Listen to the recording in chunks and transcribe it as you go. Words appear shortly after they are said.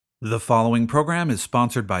The following program is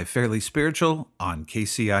sponsored by Fairly Spiritual on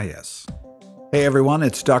KCIS. Hey everyone,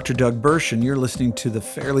 it's Dr. Doug Bursch, and you're listening to the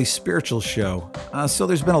Fairly Spiritual Show. So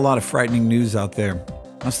there's been a lot of frightening news out there.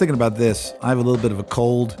 I was thinking about this. I have a little bit of a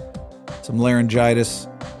cold, some laryngitis,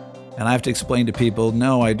 and I have to explain to people,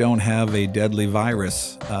 no, I don't have a deadly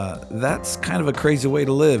virus. That's kind of a crazy way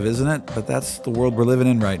to live, isn't it? But that's the world we're living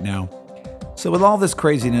in right now. So with all this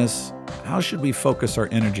craziness, how should we focus our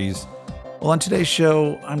energies? Well, on today's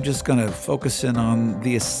show, I'm just going to focus in on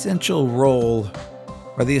the essential role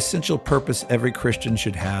or the essential purpose every Christian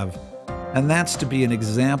should have, and that's to be an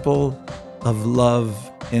example of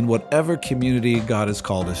love in whatever community God has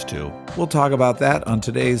called us to. We'll talk about that on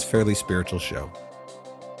today's Fairly Spiritual Show.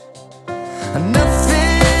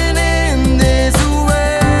 Nothing in this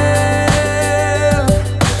world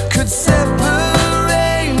could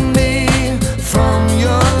separate me from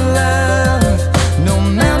your love. No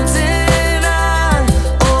mountain high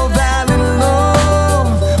or valley low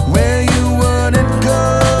where you wouldn't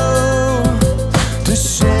go to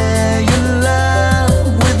share your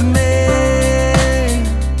love with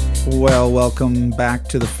me. Well, welcome back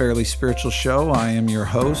to the Fairly Spiritual Show. I am your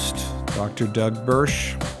host, Dr. Doug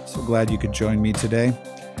Bursch. So glad you could join me today.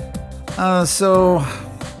 So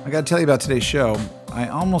I got to tell you about today's show. I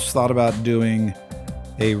almost thought about doing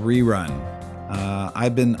a rerun.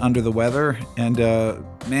 I've been under the weather, and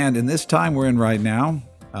man, in this time we're in right now,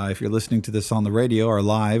 if you're listening to this on the radio or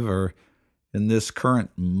live or in this current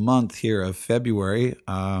month here of February,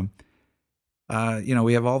 we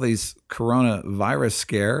have all these coronavirus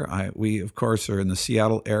scare. We, of course, are in the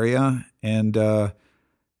Seattle area, and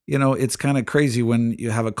it's kind of crazy when you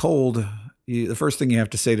have a cold. The first thing you have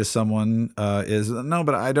to say to someone is, "No,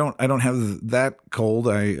 but I don't have that cold.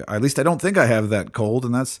 At least I don't think I have that cold."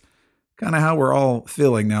 And that's kind of how we're all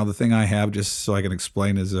feeling now. The thing I have, just so I can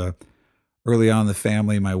explain, is early on in the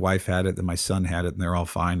family, my wife had it, then my son had it, and they're all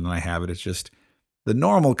fine, and I have it. It's just the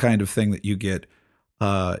normal kind of thing that you get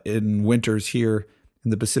in winters here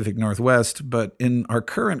in the Pacific Northwest. But in our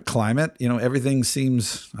current climate, everything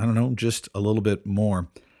seems, just a little bit more.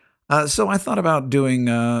 So I thought about doing,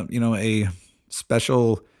 a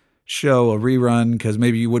special show, a rerun, because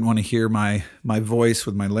maybe you wouldn't want to hear my voice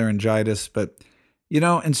with my laryngitis. But,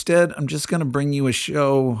 instead, I'm just going to bring you a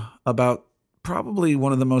show about probably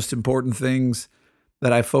one of the most important things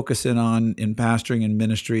that I focus in on in pastoring and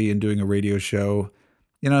ministry and doing a radio show.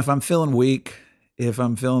 If I'm feeling weak, if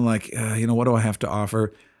I'm feeling like, what do I have to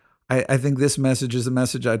offer? I think this message is a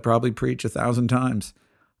message I'd probably preach 1,000 times.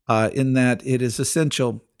 In that it is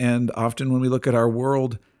essential. And often when we look at our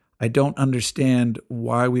world, I don't understand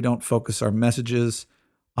why we don't focus our messages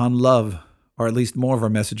on love, or at least more of our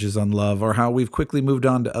messages on love, or how we've quickly moved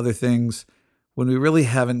on to other things when we really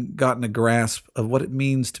haven't gotten a grasp of what it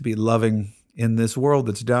means to be loving in this world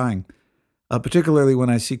that's dying. Particularly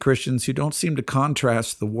when I see Christians who don't seem to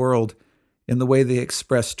contrast the world in the way they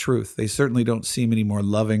express truth. They certainly don't seem any more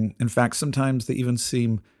loving. In fact, sometimes they even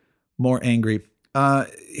seem more angry.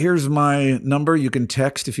 Here's my number. You can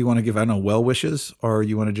text if you want to give, well wishes, or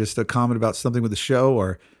you want to just comment about something with the show,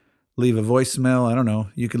 or leave a voicemail. I don't know.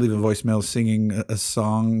 You could leave a voicemail singing a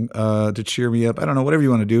song to cheer me up. I don't know, whatever you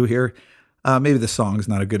want to do here. Maybe the song's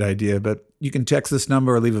not a good idea, but you can text this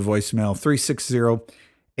number or leave a voicemail,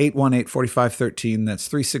 360-818-4513. That's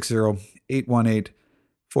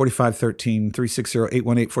 360-818-4513,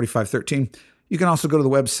 360-818-4513. You can also go to the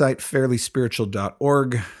website,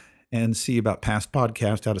 fairlyspiritual.org, and see about past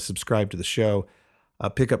podcasts, how to subscribe to the show,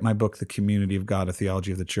 pick up my book, The Community of God, A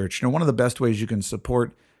Theology of the Church. One of the best ways you can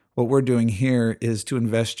support what we're doing here is to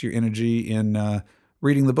invest your energy in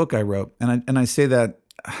reading the book I wrote. And I say that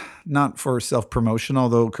not for self-promotion,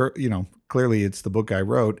 although, clearly it's the book I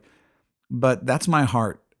wrote, but that's my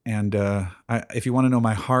heart. And if you want to know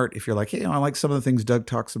my heart, if you're like, hey, I like some of the things Doug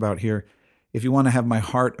talks about here, if you want to have my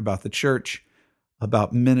heart about the church,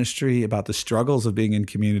 about ministry, about the struggles of being in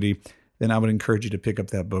community, then I would encourage you to pick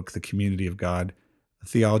up that book, The Community of God, A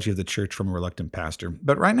Theology of the Church from a Reluctant Pastor.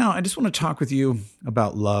 But right now, I just want to talk with you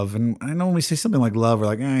about love. And I know when we say something like love, we're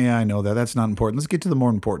like, yeah, I know that. That's not important. Let's get to the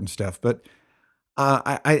more important stuff. But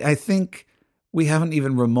I think we haven't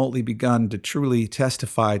even remotely begun to truly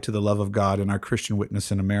testify to the love of God in our Christian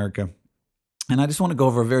witness in America. And I just want to go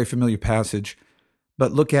over a very familiar passage,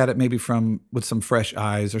 but look at it maybe with some fresh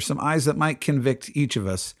eyes, or some eyes that might convict each of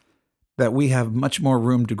us that we have much more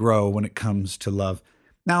room to grow when it comes to love.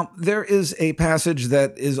 Now, there is a passage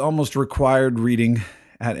that is almost required reading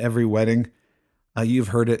at every wedding. You've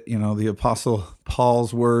heard it, the Apostle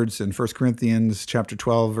Paul's words in 1 Corinthians chapter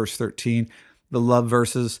 12, verse 13, the love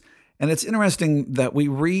verses. And it's interesting that we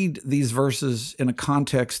read these verses in a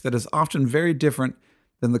context that is often very different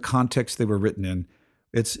than the context they were written in.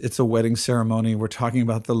 It's a wedding ceremony. We're talking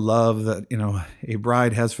about the love that, a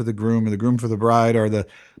bride has for the groom, or the groom for the bride, or the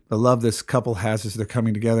love this couple has as they're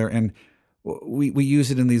coming together. And we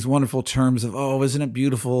use it in these wonderful terms of, oh, isn't it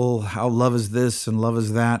beautiful how love is this and love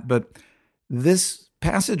is that? But this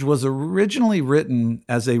passage was originally written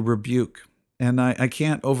as a rebuke. And I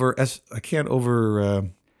can't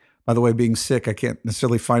by the way, being sick, I can't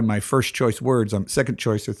necessarily find my first choice words. I'm second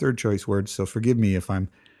choice or third choice words. So forgive me if I'm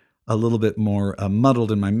a little bit more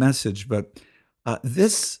muddled in my message. But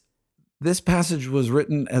this passage was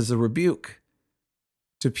written as a rebuke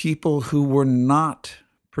to people who were not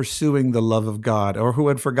pursuing the love of God, or who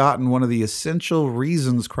had forgotten one of the essential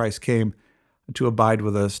reasons Christ came to abide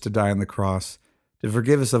with us, to die on the cross, to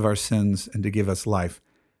forgive us of our sins, and to give us life.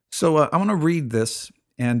 So I want to read this,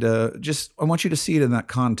 and I want you to see it in that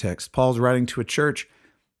context. Paul's writing to a church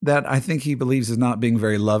that I think he believes is not being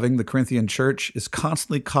very loving. The Corinthian church is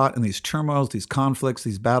constantly caught in these turmoils, these conflicts,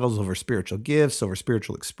 these battles over spiritual gifts, over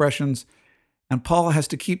spiritual expressions. And Paul has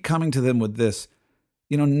to keep coming to them with this.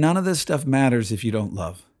 None of this stuff matters if you don't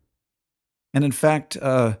love. And in fact,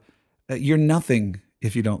 you're nothing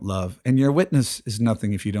if you don't love. And your witness is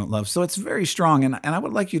nothing if you don't love. So it's very strong. And I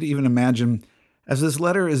would like you to even imagine, as this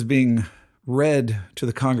letter is being read to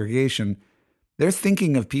the congregation, they're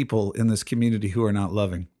thinking of people in this community who are not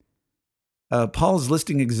loving. Paul's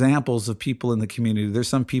listing examples of people in the community. There's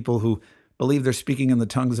some people who believe they're speaking in the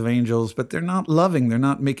tongues of angels, but they're not loving. They're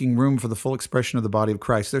not making room for the full expression of the body of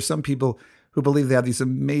Christ. There's some people who believe they have these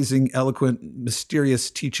amazing, eloquent,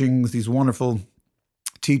 mysterious teachings, these wonderful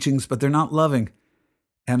teachings, but they're not loving.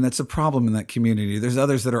 And that's a problem in that community. There's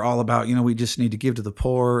others that are all about, we just need to give to the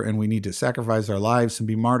poor and we need to sacrifice our lives and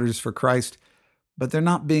be martyrs for Christ, but they're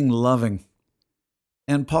not being loving.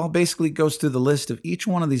 And Paul basically goes through the list of each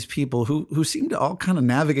one of these people who seem to all kind of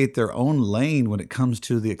navigate their own lane when it comes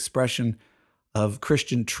to the expression of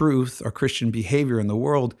Christian truth or Christian behavior in the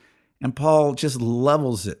world. And Paul just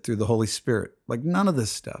levels it through the Holy Spirit. Like, none of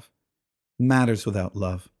this stuff matters without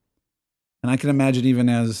love. And I can imagine, even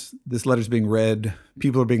as this letter's being read,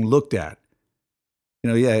 people are being looked at.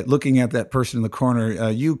 Looking at that person in the corner,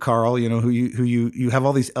 you, Carl, who you have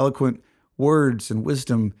all these eloquent words and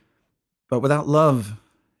wisdom, but without love,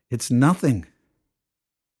 it's nothing.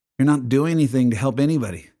 You're not doing anything to help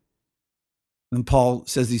anybody. And Paul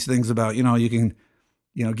says these things about, you can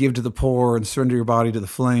give to the poor and surrender your body to the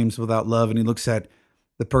flames without love. And he looks at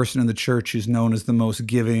the person in the church who's known as the most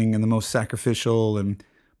giving and the most sacrificial and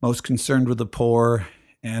most concerned with the poor.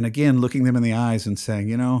 And again, looking them in the eyes and saying,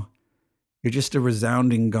 you're just a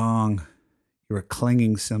resounding gong. You're a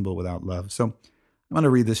clanging cymbal without love. So I'm going to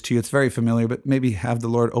read this to you. It's very familiar, but maybe have the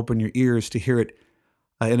Lord open your ears to hear it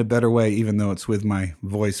in a better way, even though it's with my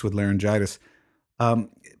voice with laryngitis.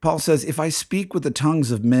 Paul says, if I speak with the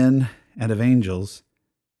tongues of men and of angels,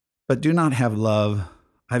 but do not have love,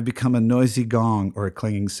 I've become a noisy gong or a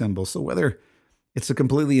clanging cymbal. So whether it's a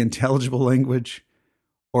completely intelligible language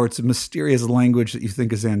or it's a mysterious language that you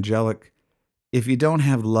think is angelic, if you don't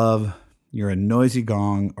have love, you're a noisy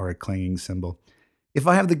gong or a clanging cymbal. If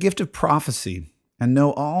I have the gift of prophecy and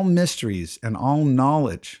know all mysteries and all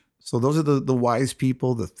knowledge, so those are the wise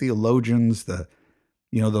people, the theologians, the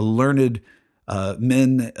learned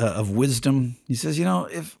men of wisdom. He says,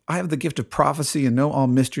 if I have the gift of prophecy and know all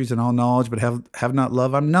mysteries and all knowledge, but have not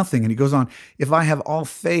love, I'm nothing. And he goes on, if I have all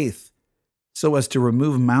faith so as to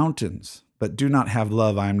remove mountains, but do not have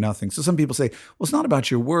love, I am nothing. So some people say, well, it's not about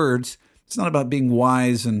your words. It's not about being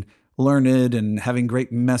wise and learned and having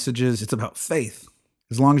great messages. It's about faith,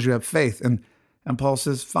 as long as you have faith. And Paul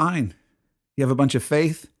says, fine, you have a bunch of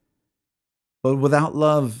faith, but without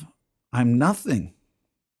love, I'm nothing.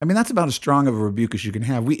 I mean, that's about as strong of a rebuke as you can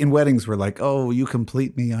have. In weddings, we're like, oh, you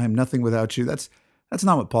complete me. I am nothing without you. That's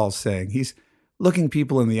not what Paul's saying. He's looking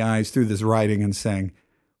people in the eyes through this writing and saying,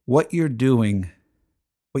 what you're doing,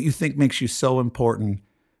 what you think makes you so important,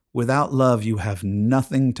 without love, you have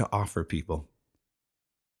nothing to offer people.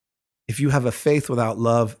 If you have a faith without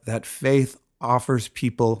love, that faith offers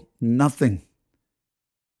people nothing.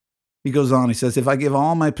 He goes on, he says, if I give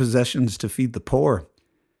all my possessions to feed the poor,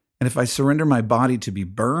 and if I surrender my body to be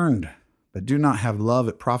burned, but do not have love,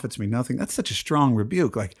 it profits me nothing. That's such a strong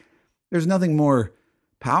rebuke. Like, there's nothing more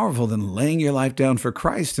powerful than laying your life down for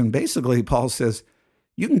Christ. And basically, Paul says,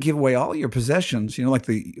 you can give away all your possessions, like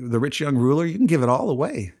the rich young ruler, you can give it all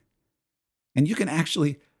away. And you can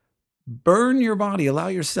actually burn your body, allow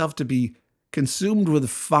yourself to be consumed with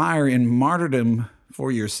fire in martyrdom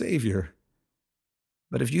for your Savior.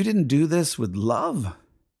 But if you didn't do this with love,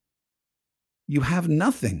 you have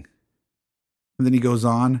nothing. And then he goes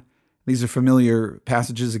on, These are familiar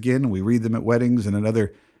passages again. We read them at weddings and at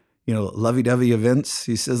other, lovey-dovey events.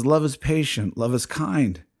 He says, love is patient, love is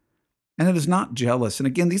kind, and it is not jealous. And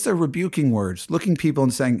again, these are rebuking words, looking people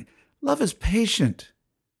and saying, love is patient.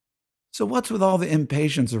 So what's with all the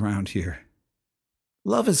impatience around here?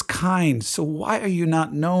 Love is kind. So why are you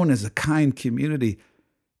not known as a kind community?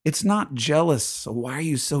 It's not jealous. So why are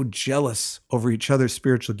you so jealous over each other's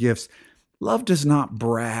spiritual gifts? Love does not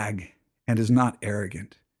brag and is not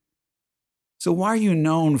arrogant. So why are you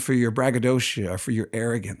known for your braggadocio or for your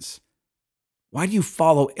arrogance? Why do you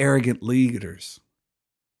follow arrogant leaders?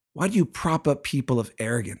 Why do you prop up people of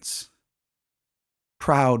arrogance?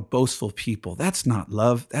 Proud, boastful people. That's not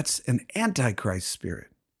love. That's an antichrist spirit.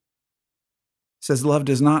 It says love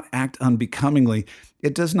does not act unbecomingly.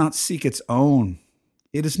 It does not seek its own.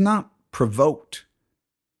 It is not provoked.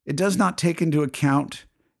 It does not take into account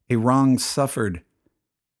a wrong suffered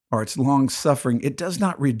or its long suffering. It does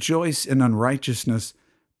not rejoice in unrighteousness,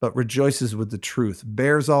 but rejoices with the truth,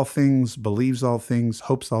 bears all things, believes all things,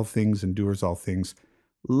 hopes all things, endures all things.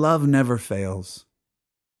 Love never fails.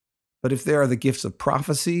 But if there are the gifts of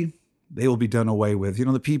prophecy, they will be done away with.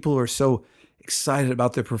 The people who are so excited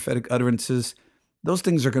about their prophetic utterances, those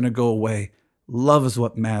things are going to go away. Love is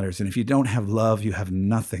what matters. And if you don't have love, you have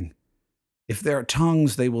nothing. If there are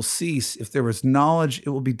tongues, they will cease. If there is knowledge, it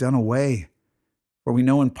will be done away. For we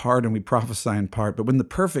know in part and we prophesy in part. But when the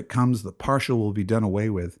perfect comes, the partial will be done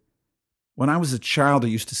away with. When I was a child, I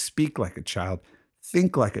used to speak like a child,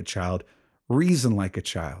 think like a child, reason like a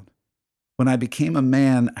child. When I became a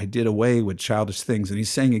man, I did away with childish things. And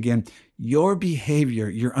he's saying again, your behavior,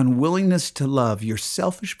 your unwillingness to love, your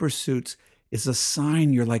selfish pursuits is a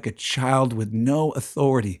sign you're like a child with no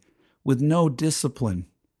authority, with no discipline,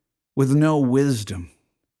 with no wisdom.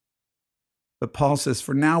 But Paul says,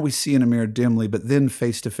 for now we see in a mirror dimly, but then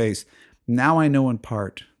face to face. Now I know in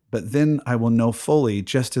part, but then I will know fully,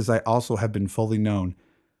 just as I also have been fully known.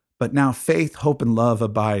 But now faith, hope, and love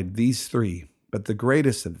abide, these three. But the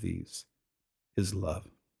greatest of these is love.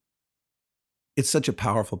 It's such a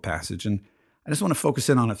powerful passage, and I just want to focus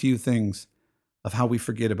in on a few things of how we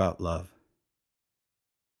forget about love.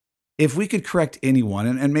 If we could correct anyone,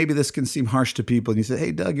 and maybe this can seem harsh to people, and you say,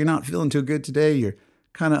 hey, Doug, you're not feeling too good today. You're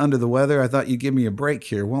kind of under the weather. I thought you'd give me a break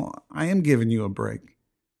here. Well, I am giving you a break.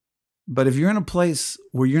 But if you're in a place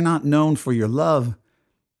where you're not known for your love,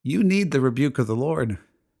 you need the rebuke of the Lord.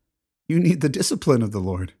 You need the discipline of the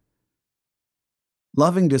Lord.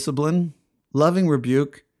 Loving discipline, loving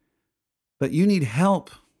rebuke, but you need help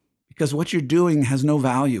because what you're doing has no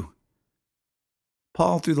value.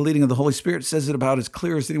 Paul, through the leading of the Holy Spirit, says it about as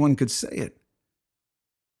clear as anyone could say it.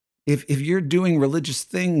 If you're doing religious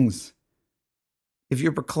things, if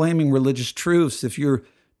you're proclaiming religious truths, if you're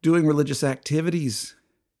doing religious activities,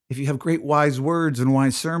 if you have great wise words and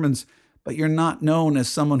wise sermons, but you're not known as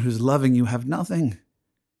someone who's loving, you have nothing.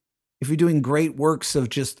 If you're doing great works of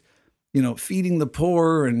just, feeding the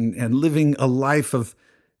poor and living a life of,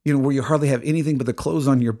 where you hardly have anything but the clothes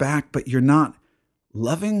on your back, but you're not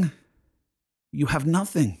loving, you have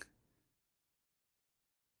nothing.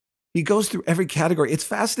 He goes through every category. It's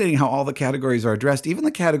fascinating how all the categories are addressed, even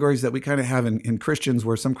the categories that we kind of have in Christians,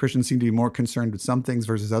 where some Christians seem to be more concerned with some things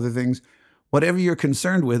versus other things. Whatever you're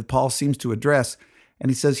concerned with, Paul seems to address. And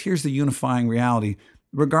he says, here's the unifying reality.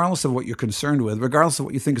 Regardless of what you're concerned with, regardless of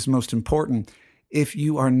what you think is most important, if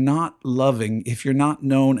you are not loving, if you're not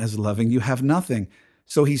known as loving, you have nothing.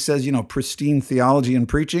 So he says, pristine theology and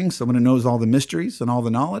preaching, someone who knows all the mysteries and all the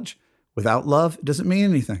knowledge, without love, it doesn't mean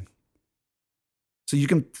anything. So you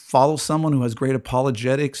can follow someone who has great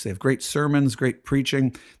apologetics, they have great sermons, great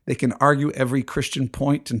preaching, they can argue every Christian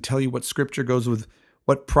point and tell you what scripture goes with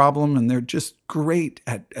what problem, and they're just great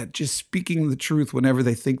at just speaking the truth whenever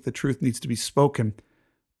they think the truth needs to be spoken.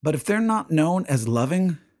 But if they're not known as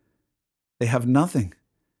loving, they have nothing.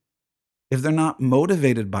 If they're not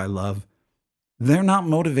motivated by love, they're not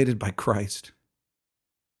motivated by Christ.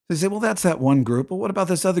 They say, well, that's that one group. But what about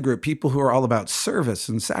this other group? People who are all about service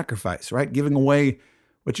and sacrifice, right? Giving away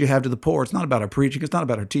what you have to the poor. It's not about our preaching. It's not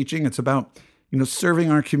about our teaching. It's about, serving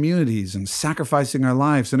our communities and sacrificing our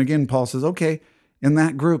lives. And again, Paul says, okay, in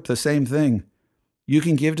that group, the same thing. You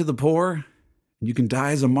can give to the poor and you can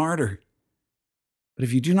die as a martyr. But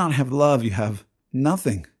if you do not have love, you have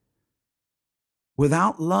nothing.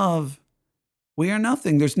 Without love, we are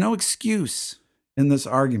nothing. There's no excuse in this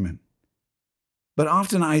argument. But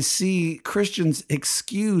often I see Christians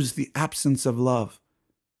excuse the absence of love.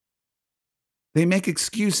 They make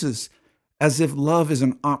excuses as if love is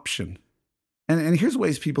an option. And here's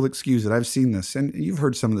ways people excuse it. I've seen this, and you've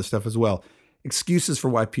heard some of this stuff as well. Excuses for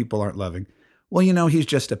why people aren't loving. well, he's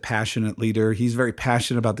just a passionate leader. He's very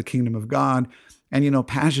passionate about the kingdom of God. And,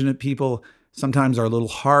 passionate people sometimes are a little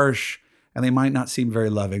harsh and they might not seem very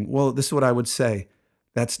loving. Well, this is what I would say.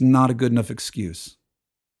 That's not a good enough excuse.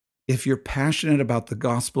 If you're passionate about the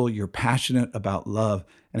gospel, you're passionate about love.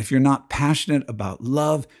 And if you're not passionate about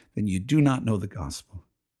love, then you do not know the gospel.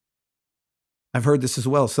 I've heard this as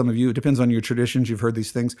well. Some of you, it depends on your traditions, you've heard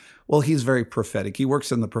these things. Well, he's very prophetic. He works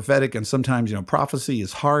in the prophetic, and sometimes, prophecy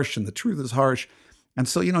is harsh and the truth is harsh. And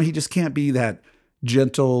so, he just can't be that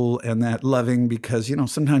gentle and that loving because,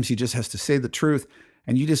 sometimes he just has to say the truth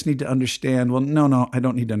and you just need to understand, well, no, I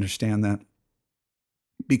don't need to understand that.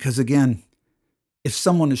 Because again, if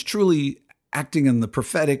someone is truly acting in the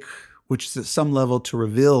prophetic, which is at some level to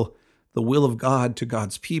reveal the will of God to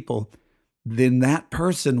God's people, then that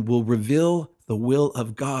person will reveal the will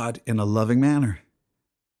of God in a loving manner.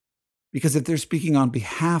 Because if they're speaking on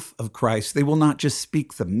behalf of Christ, they will not just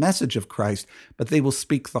speak the message of Christ, but they will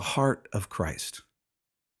speak the heart of Christ.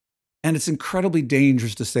 And it's incredibly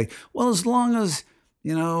dangerous to say, well, as long as,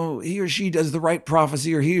 he or she does the right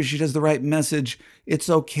prophecy or he or she does the right message, it's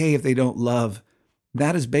okay if they don't love.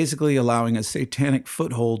 That is basically allowing a satanic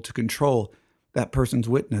foothold to control that person's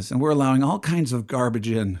witness. And we're allowing all kinds of garbage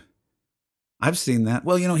in. I've seen that.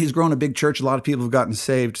 Well, he's grown a big church. A lot of people have gotten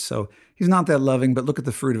saved. So he's not that loving, but look at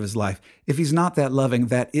the fruit of his life. If he's not that loving,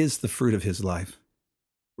 that is the fruit of his life,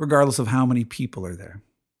 regardless of how many people are there.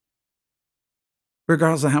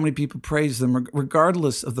 Regardless of how many people praise them,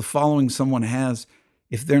 regardless of the following someone has,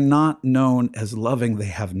 if they're not known as loving, they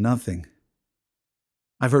have nothing.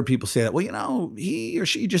 I've heard people say that, well, he or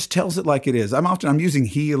she just tells it like it is. I'm using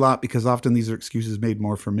he a lot because often these are excuses made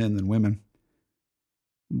more for men than women.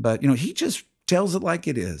 But, he just tells it like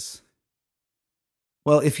it is.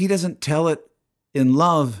 Well, if he doesn't tell it in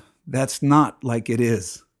love, that's not like it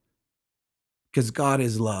is. Because God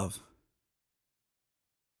is love.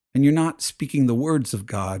 And you're not speaking the words of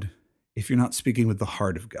God if you're not speaking with the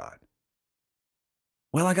heart of God.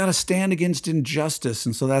 Well, I got to stand against injustice,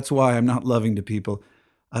 and so that's why I'm not loving to people.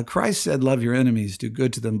 Christ said, love your enemies, do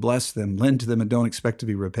good to them, bless them, lend to them, and don't expect to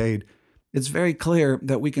be repaid. It's very clear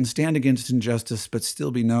that we can stand against injustice, but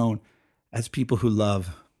still be known as people who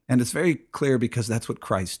love. And it's very clear because that's what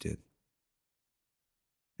Christ did.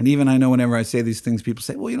 And even I know whenever I say these things, people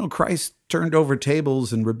say, well, Christ turned over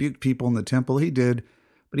tables and rebuked people in the temple. He did,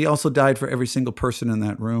 but he also died for every single person in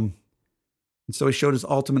that room. And so he showed his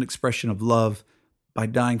ultimate expression of love by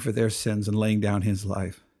dying for their sins and laying down his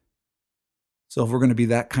life. So if we're going to be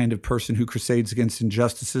that kind of person who crusades against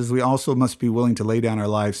injustices, we also must be willing to lay down our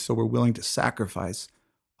lives so we're willing to sacrifice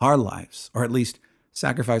our lives, or at least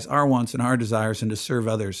sacrifice our wants and our desires and to serve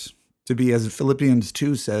others. To be, as Philippians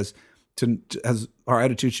 2 says, as our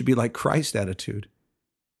attitude should be like Christ's attitude,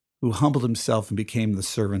 who humbled himself and became the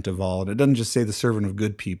servant of all. And it doesn't just say the servant of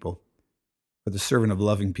good people, or the servant of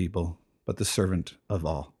loving people, but the servant of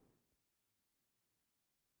all.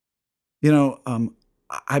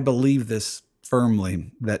 I believe this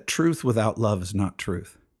firmly, that truth without love is not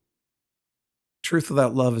truth. Truth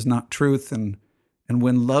without love is not truth, and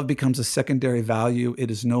when love becomes a secondary value,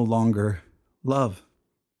 it is no longer love.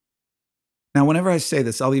 Now, whenever I say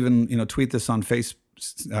this, I'll even tweet this on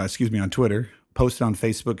on Twitter, post it on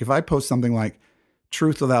Facebook. If I post something like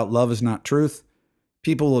 "truth without love is not truth,"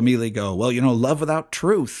 people will immediately go, "Well, love without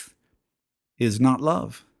truth is not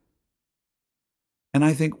love." And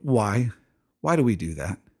I think, why? Why do we do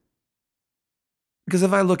that? Because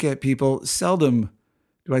if I look at people, seldom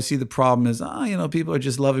do I see the problem as, people are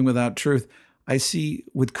just loving without truth. I see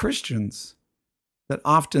with Christians that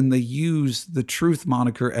often they use the truth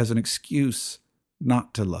moniker as an excuse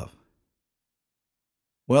not to love.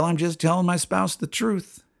 Well, I'm just telling my spouse the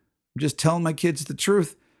truth. I'm just telling my kids the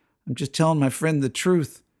truth. I'm just telling my friend the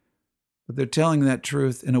truth. But they're telling that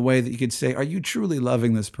truth in a way that you could say, are you truly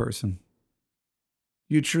loving this person?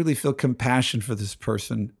 Do you truly feel compassion for this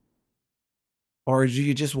person? Or do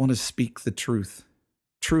you just want to speak the truth?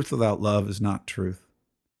 Truth without love is not truth.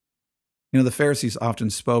 The Pharisees often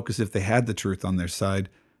spoke as if they had the truth on their side,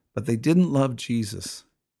 but they didn't love Jesus.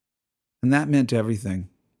 And that meant everything.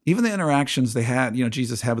 Even the interactions they had,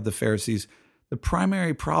 Jesus had with the Pharisees, the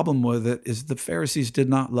primary problem with it is the Pharisees did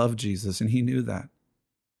not love Jesus, and he knew that.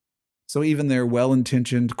 So even their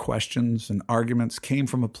well-intentioned questions and arguments came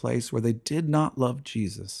from a place where they did not love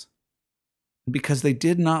Jesus. And because they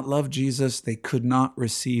did not love Jesus, they could not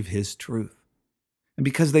receive his truth. And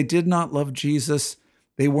because they did not love Jesus,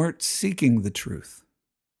 they weren't seeking the truth.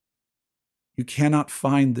 You cannot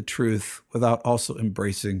find the truth without also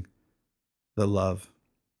embracing the love.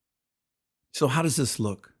 So how does this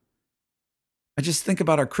look? I just think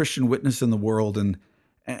about our Christian witness in the world, and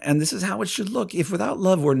And this is how it should look. If without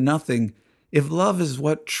love we're nothing, if love is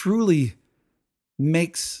what truly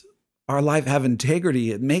makes our life have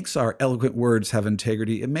integrity, it makes our eloquent words have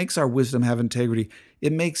integrity, it makes our wisdom have integrity,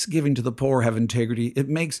 it makes giving to the poor have integrity, it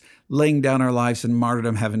makes laying down our lives in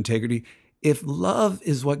martyrdom have integrity. If love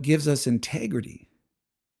is what gives us integrity,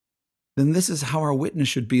 then this is how our witness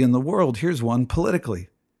should be in the world. Here's one politically.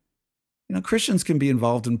 Christians can be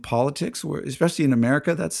involved in politics, especially in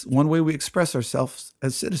America. That's one way we express ourselves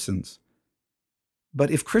as citizens.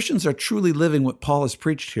 But if Christians are truly living what Paul has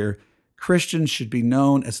preached here, Christians should be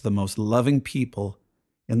known as the most loving people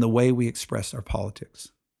in the way we express our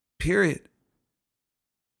politics. Period.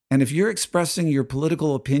 And if you're expressing your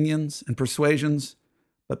political opinions and persuasions,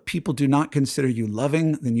 but people do not consider you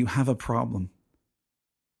loving, then you have a problem.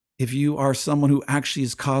 If you are someone who actually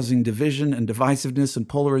is causing division and divisiveness and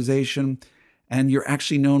polarization, and you're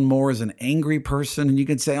actually known more as an angry person, and you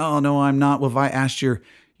can say, oh, no, I'm not. Well, if I asked your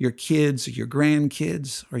kids or your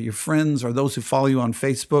grandkids or your friends or those who follow you on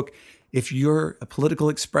Facebook, if your political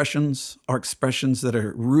expressions are expressions that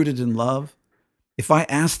are rooted in love, if I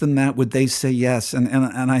asked them that, would they say yes? And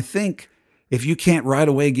I think if you can't right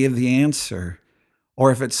away give the answer, or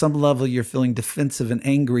if at some level you're feeling defensive and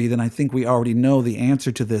angry, then I think we already know the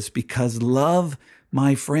answer to this, because love,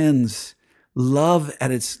 my friends, love at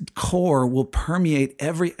its core will permeate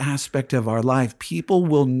every aspect of our life. People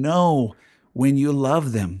will know when you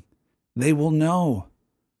love them. They will know.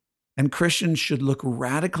 And Christians should look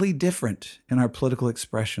radically different in our political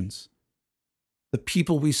expressions. The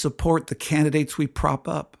people we support, the candidates we prop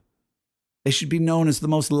up, they should be known as the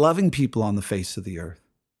most loving people on the face of the earth.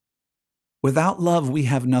 Without love, we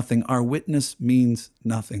have nothing. Our witness means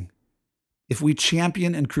nothing. If we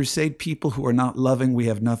champion and crusade people who are not loving, we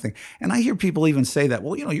have nothing. And I hear people even say that,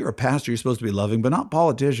 well, you're a pastor, you're supposed to be loving, but not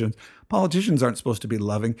politicians. Politicians aren't supposed to be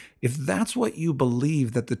loving. If that's what you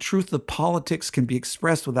believe, that the truth of politics can be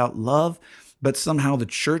expressed without love, but somehow the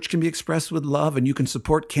church can be expressed with love, and you can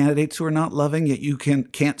support candidates who are not loving, yet you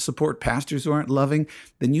can't support pastors who aren't loving,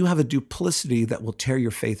 then you have a duplicity that will tear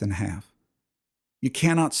your faith in half. You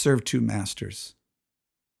cannot serve two masters.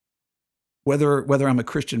 Whether I'm a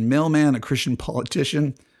Christian mailman, a Christian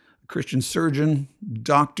politician, a Christian surgeon,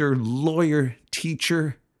 doctor, lawyer,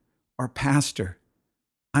 teacher, or pastor,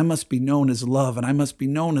 I must be known as love, and I must be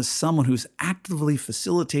known as someone who's actively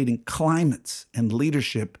facilitating climates and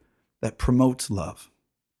leadership that promotes love.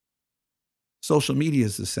 Social media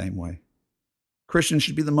is the same way. Christians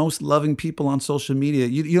should be the most loving people on social media.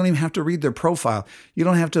 You don't even have to read their profile. You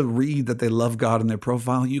don't have to read that they love God in their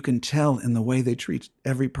profile. You can tell in the way they treat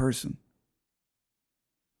every person.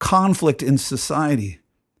 Conflict in society.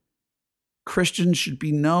 Christians should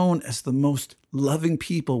be known as the most loving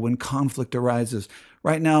people when conflict arises.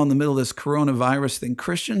 Right now, in the middle of this coronavirus thing,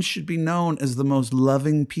 Christians should be known as the most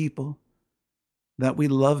loving people, that we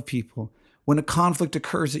love people. When a conflict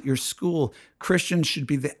occurs at your school, Christians should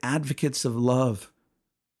be the advocates of love.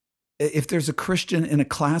 If there's a Christian in a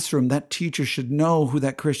classroom, that teacher should know who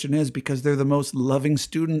that Christian is, because they're the most loving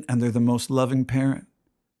student and they're the most loving parent.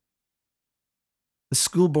 The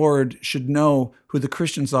school board should know who the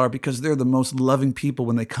Christians are, because they're the most loving people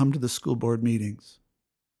when they come to the school board meetings.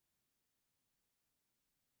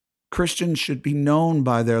 Christians should be known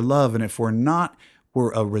by their love, and if we're not,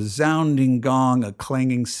 we're a resounding gong, a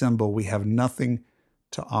clanging cymbal. We have nothing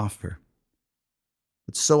to offer.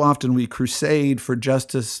 But so often we crusade for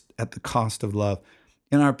justice at the cost of love.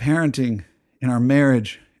 In our parenting, in our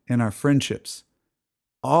marriage, in our friendships,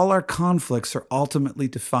 all our conflicts are ultimately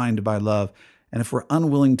defined by love. And if we're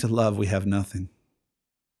unwilling to love, we have nothing.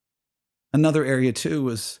 Another area too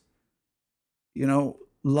is,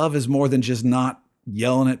 love is more than just not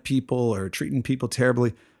yelling at people or treating people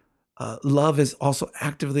terribly. Love is also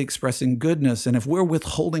actively expressing goodness. And if we're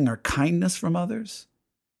withholding our kindness from others,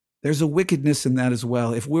 there's a wickedness in that as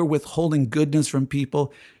well. If we're withholding goodness from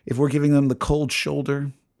people, if we're giving them the cold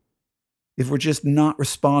shoulder, if we're just not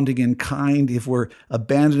responding in kind, if we're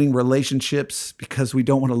abandoning relationships because we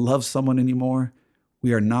don't want to love someone anymore,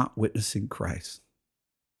 we are not witnessing Christ.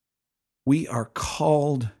 We are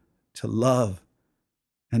called to love,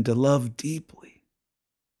 and to love deeply.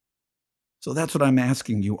 So that's what I'm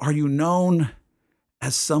asking you. Are you known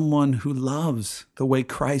as someone who loves the way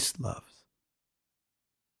Christ loves?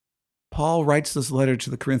 Paul writes this letter to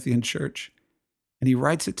the Corinthian church, and he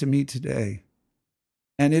writes it to me today.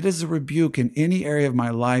 And it is a rebuke in any area of my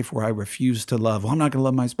life where I refuse to love. Well, I'm not going to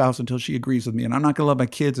love my spouse until she agrees with me, and I'm not going to love my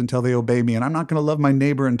kids until they obey me, and I'm not going to love my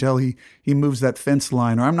neighbor until he moves that fence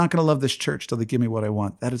line, or I'm not going to love this church till they give me what I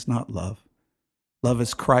want. That is not love. Love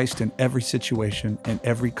is Christ in every situation and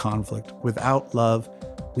every conflict. Without love,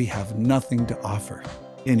 we have nothing to offer.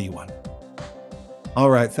 anyone. All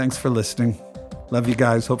right, thanks for listening. Love you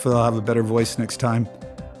guys. Hopefully I'll have a better voice next time.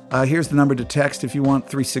 Here's the number to text if you want,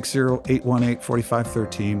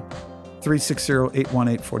 360-818-4513,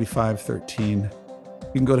 360-818-4513. You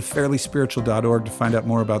can go to fairlyspiritual.org to find out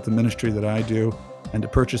more about the ministry that I do and to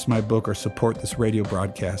purchase my book or support this radio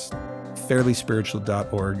broadcast,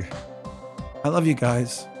 fairlyspiritual.org. I love you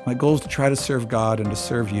guys. My goal is to try to serve God and to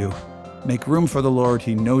serve you. Make room for the Lord.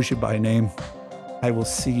 He knows you by name. I will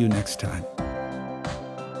see you next time.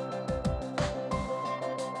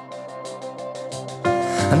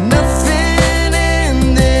 Nothing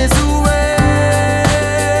in this world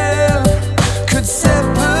could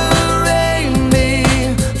separate me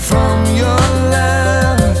from your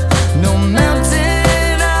love. No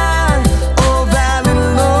mountain high or valley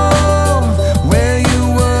low where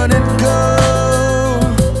you wouldn't go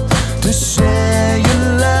to share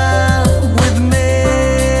your love with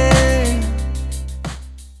me.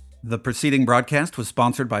 The preceding broadcast was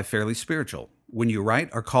sponsored by Fairly Spiritual. When you write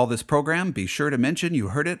or call this program, be sure to mention you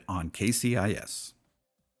heard it on KCIS.